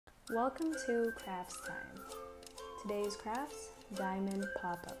Welcome to Crafts Time. Today's crafts, diamond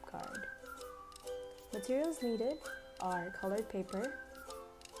pop-up card. Materials needed are colored paper,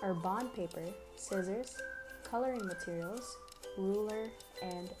 or bond paper, scissors, coloring materials, ruler,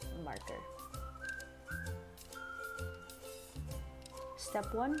 and marker.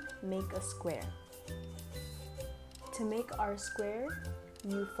 Step 1, make a square. To make our square,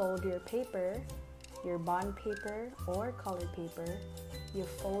 you fold your paper, your bond paper or colored paper, you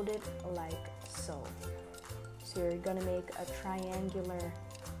fold it like so. So you're gonna make a triangular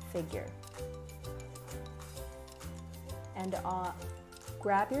figure. And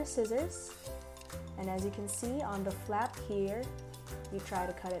grab your scissors, and as you can see on the flap here, you try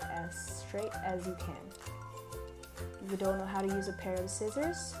to cut it as straight as you can. If you don't know how to use a pair of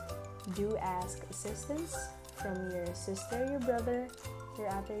scissors, do ask assistance from your sister, your brother, your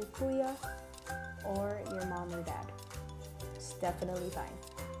ate, your kuya, or your mom or dad. It's definitely fine.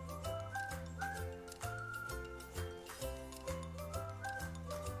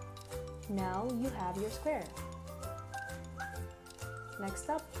 Now you have your square. Next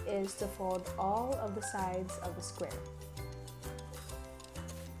up is to fold all of the sides of the square.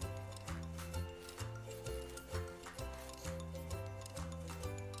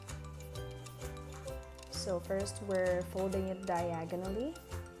 So first we're folding it diagonally,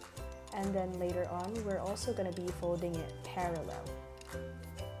 and then later on we're also going to be folding it parallel.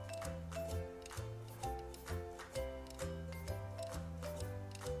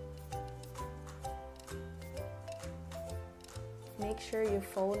 Make sure you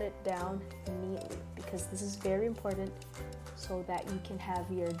fold it down neatly because this is very important so that you can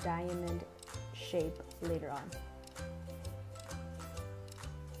have your diamond shape later on.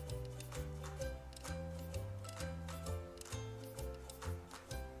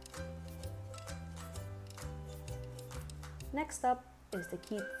 Next up is to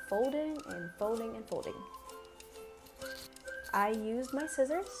keep folding and folding and folding. I used my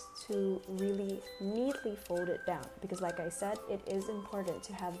scissors to really neatly fold it down because like I said, it is important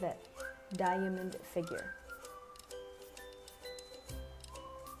to have that diamond figure.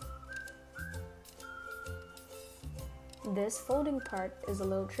 This folding part is a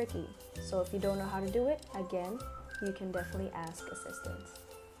little tricky, so if you don't know how to do it, again, you can definitely ask assistance.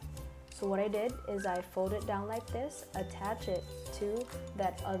 So what I did is I fold it down like this, attach it to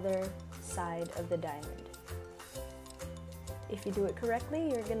that other side of the diamond. If you do it correctly,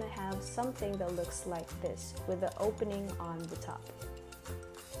 you're gonna have something that looks like this with an opening on the top.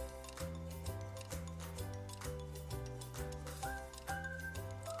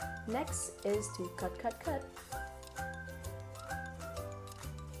 Next is to cut.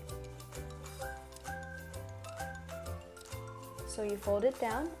 So you fold it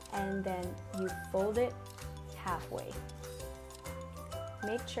down and then you fold it halfway.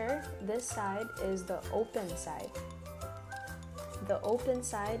 Make sure this side is the open side. The open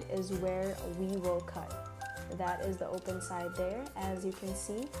side is where we will cut. That is the open side there, as you can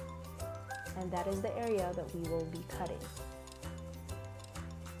see, and that is the area that we will be cutting.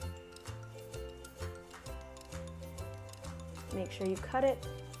 Make sure you cut it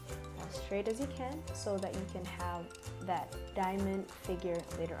as straight as you can so that you can have that diamond figure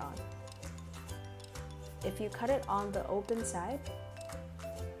later on. If you cut it on the open side,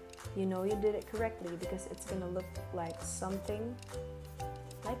 you know you did it correctly because it's gonna look like something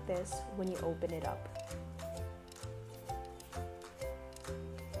like this when you open it up.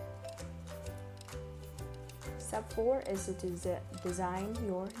 Step 4 is to design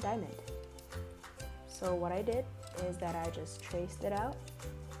your diamond. So what I did is that I just traced it out.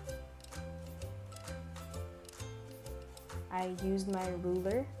 I used my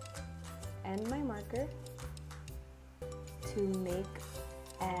ruler and my marker to make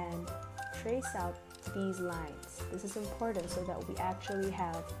and trace out these lines. This is important so that we actually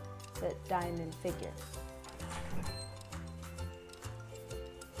have the diamond figure.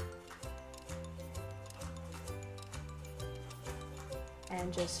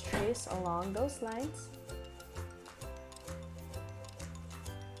 And just trace along those lines.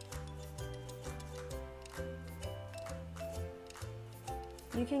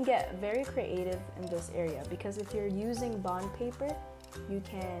 You can get very creative in this area because if you're using bond paper, you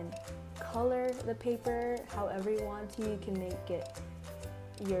can color the paper however you want to. You can make it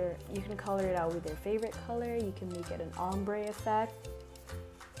you can color it out with your favorite color. You can make it an ombre effect.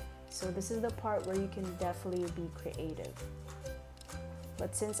 So this is the part where you can definitely be creative.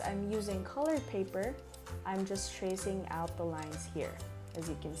 But since I'm using colored paper, I'm just tracing out the lines here, as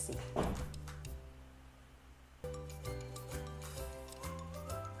you can see.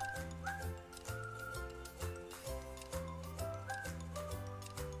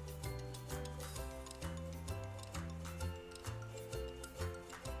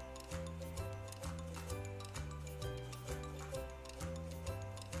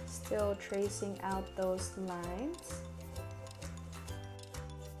 Still tracing out those lines.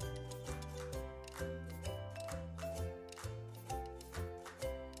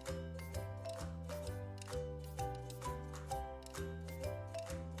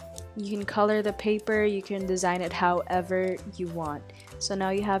 You can color the paper, you can design it however you want. So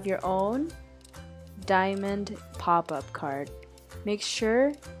now you have your own diamond pop-up card. Make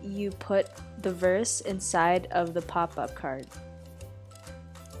sure you put the verse inside of the pop-up card.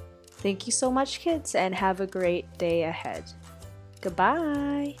 Thank you so much, kids, and have a great day ahead.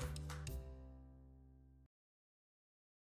 Goodbye!